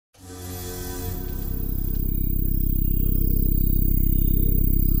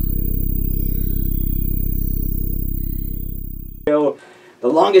The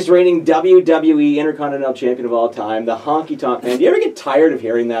longest reigning WWE Intercontinental Champion of all time, the Honky Tonk Man. Do you ever get tired of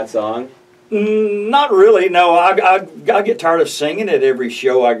hearing that song? Not really, no. I get tired of singing it every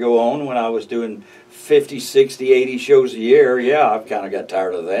show I go on. When I was doing 50, 60, 80 shows a year, yeah, I've kind of got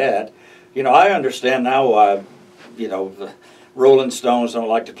tired of that. You know, I understand now why, you know, the Rolling Stones don't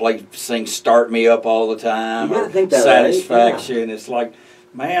like to sing Start Me Up all the time, or Satisfaction. Right? Yeah. It's like,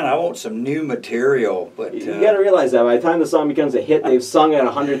 man, I want some new material. But you got to realize that by the time the song becomes a hit, they've sung it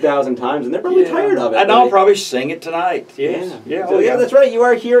 100,000 times, and they're probably tired of it. And I'll probably sing it tonight. Yes. Yeah. So, yeah, that's right. You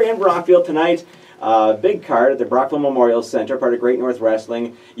are here in Brockville tonight. Big card at the Brockville Memorial Center, part of Great North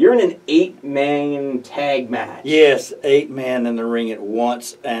Wrestling. You're in an 8-man tag match. Yes, 8 men in the ring at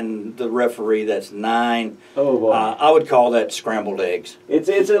once, and the referee, that's 9. Oh, boy. I would call that scrambled eggs. It's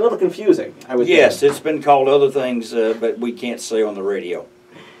a little confusing, I would Yes, it's been called other things, but we can't say on the radio.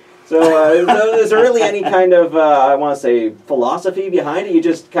 So is there really any kind of, I want to say, philosophy behind it? You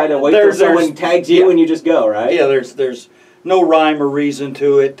just kind of wait till someone tags you and you just go, right? Yeah, there's no rhyme or reason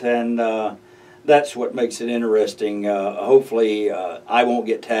to it, and that's what makes it interesting. Hopefully, I won't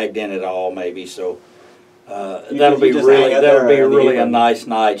get tagged in at all, maybe. So that'll be really a nice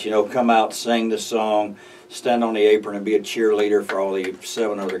night. You know, come out, sing the song, stand on the apron, and be a cheerleader for all the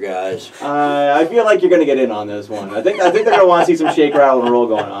 7 other guys. I feel like you're going to get in on this one. I think they're going to want to see some shake, rattle, and roll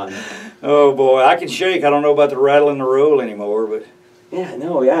going on. Oh boy, I can shake. I don't know about the rattle and the roll anymore, but yeah,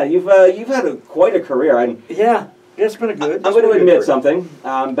 you've had quite a career. Yeah. It's been good. I'm going to admit something.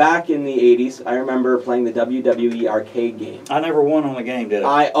 Back in the 80s, I remember playing the WWE arcade game. I never won on the game, did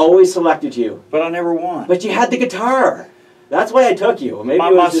I? I always selected you. But I never won. But you had the guitar. That's why I took you. Maybe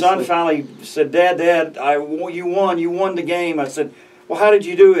my son finally said, Dad, you won the game. I said, well, how did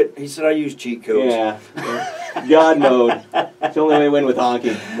you do it? He said, I used cheat codes. Yeah. God mode. It's the only way to win with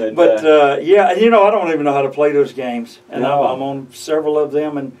Honky. But yeah, you know, I don't even know how to play those games. And I'm on several of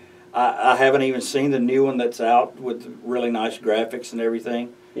them, and I haven't even seen the new one that's out with really nice graphics and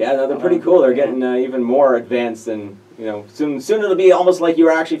everything. Yeah, no, they're pretty cool. They're getting even more advanced, and you know, soon it'll be almost like you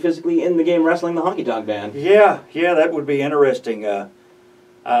were actually physically in the game wrestling the Honky Tonk Man. Yeah, that would be interesting. You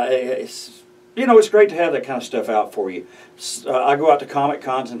know, it's great to have that kind of stuff out for you. I go out to Comic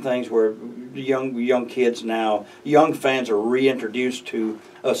Cons and things where young kids now, young fans are reintroduced to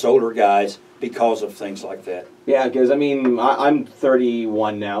us older guys because of things like that. Yeah, because I mean, I'm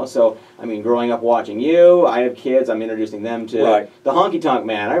 31 now, so I mean, growing up watching you, I have kids. I'm introducing them to the Honky Tonk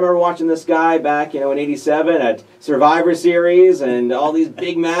Man. I remember watching this guy back, you know, in '87 at Survivor Series and all these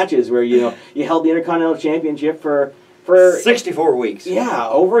big matches where you held the Intercontinental Championship for 64 weeks. Yeah,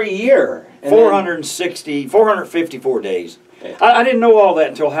 over a year. And 454 days. Yeah. I didn't know all that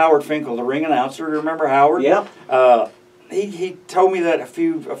until Howard Finkel, the ring announcer. Remember Howard? Yeah. He told me that a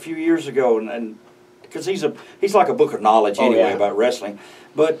few years ago, and because he's like a book of knowledge anyway about wrestling.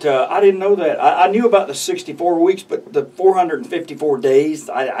 But I didn't know that. I knew about the 64 weeks, but the 454 days,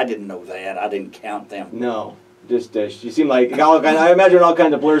 I didn't know that. I didn't count them. No. Just you seem like I imagine it all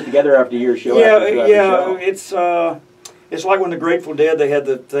kind of blurs together after your show. Yeah. It's like when the Grateful Dead, they had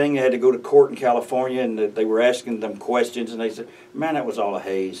the thing, they had to go to court in California, and they were asking them questions, and they said, man, that was all a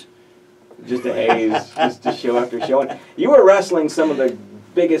haze. Just a haze, just show after show. And you were wrestling some of the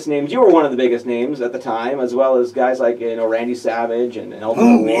biggest names. You were one of the biggest names at the time, as well as guys like Randy Savage and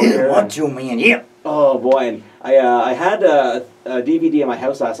Ultimate Warrior. Macho Man, yeah. Oh, boy. And I had a DVD in my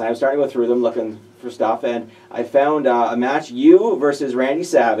house last night. I was starting to go through them looking for stuff, and I found a match, you versus Randy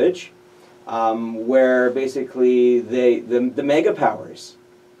Savage, where basically the Mega Powers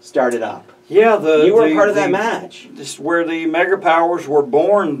started up. Yeah, you were part of that match. This is where the Mega Powers were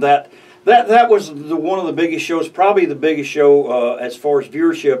born. That was one of the biggest shows, probably the biggest show as far as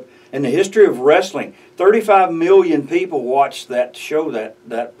viewership in the history of wrestling. 35 million people watched that show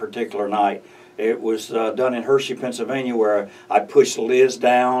that particular night. It was done in Hershey, Pennsylvania, where I pushed Liz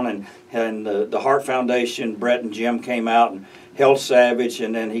down, and the Hart Foundation, Brett and Jim came out and held Savage,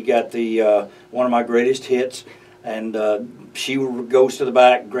 and then he got the one of my greatest hits, and she goes to the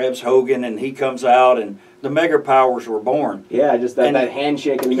back, grabs Hogan, and he comes out, and the Mega Powers were born. Yeah, just that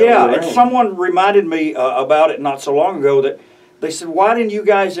handshake in the middle of the ring. And someone reminded me about it not so long ago, that they said, why didn't you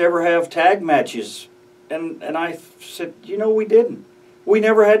guys ever have tag matches? And I said, you know, we didn't. We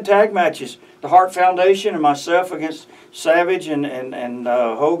never had tag matches. The Hart Foundation and myself against Savage and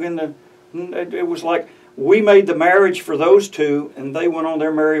Hogan, it was like we made the marriage for those two, and they went on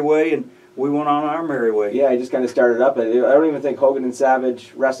their merry way, and we went on our merry way. Yeah, I just kind of started up. I don't even think Hogan and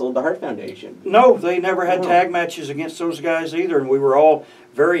Savage wrestled the Hart Foundation. No, they never had tag matches against those guys either, and we were all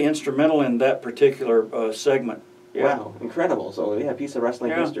very instrumental in that particular segment. Yeah. Wow, incredible. So, yeah, a piece of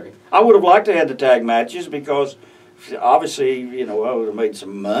wrestling history. I would have liked to have the tag matches because obviously, you know, I would have made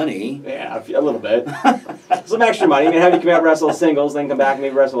some money. Yeah, a little bit. Some extra money. I mean, have you come out and wrestle singles, then come back and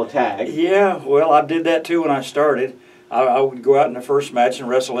maybe wrestle a tag? Yeah, well, I did that too when I started. I would go out in the first match and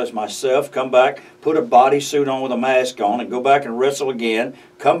wrestle as myself, come back, put a bodysuit on with a mask on, and go back and wrestle again,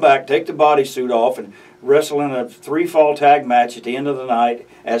 come back, take the bodysuit off, and wrestle in a 3-fall tag match at the end of the night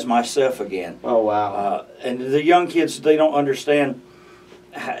as myself again. Oh, wow. And the young kids, they don't understand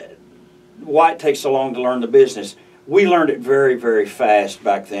why it takes so long to learn the business. We learned it very, very fast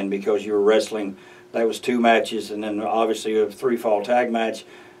back then because you were wrestling. That was 2 matches, and then obviously a 3-fall tag match.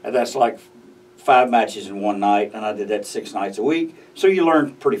 And that's like 5 matches in one night, and I did that 6 nights a week. So you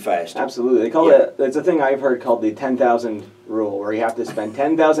learn pretty fast. Absolutely. They call it, it's a thing I've heard called the 10,000 rule, where you have to spend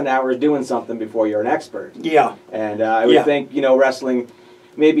 10,000 hours doing something before you're an expert. Yeah. And I would think, you know, wrestling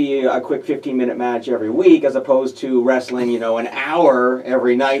maybe a quick 15-minute match every week as opposed to wrestling, you know, an hour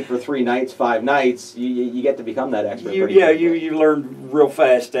every night for 3 nights, 5 nights. You get to become that expert. You learn real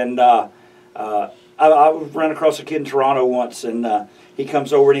fast. And I ran across a kid in Toronto once, and he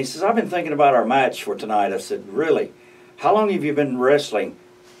comes over and he says, "I've been thinking about our match for tonight." I said, "Really? How long have you been wrestling?"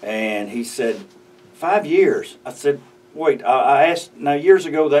 And he said, 5 years. I said, "Wait," I asked, now years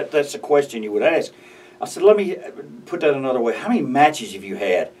ago that's a question you would ask. I said, "Let me put that another way. How many matches have you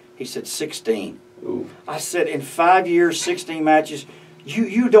had?" He said, 16. Ooh. I said, "In 5 years, 16 matches,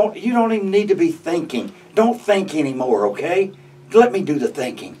 you don't even need to be thinking. Don't think anymore, okay? Let me do the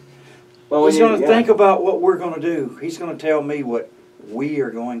thinking." Well, he's going to think about what we're going to do. He's going to tell me what we are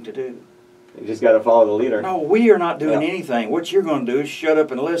going to do. You just got to follow the leader. No, we are not doing anything. What you're going to do is shut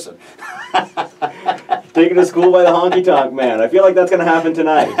up and listen. Taken to school by the Honky Tonk Man. I feel like that's going to happen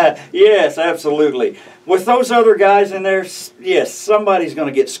tonight. Yes, absolutely. With those other guys in there, yes, somebody's going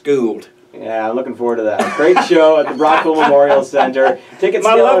to get schooled. Yeah, I'm looking forward to that. Great show at the Brockville Memorial Center. Tickets.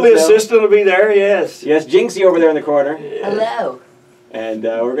 My lovely assistant will be there. Yes. Yes, Jinxie over there in the corner. Hello. And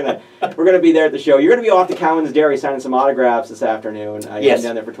we're gonna be there at the show. You're gonna be off to Cowan's Dairy signing some autographs this afternoon. Yes.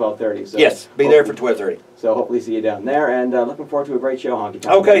 Down there for 12:30. So yes, be there for 12:30. So hopefully see you down there. And looking forward to a great show, Honky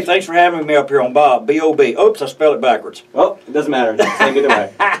Tonk. Okay, thanks for having me up here on Bob. B-O-B. Oops, I spelled it backwards. Oh, it doesn't matter. Same either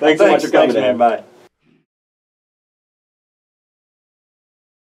way. Thanks so much for coming in. Man, bye.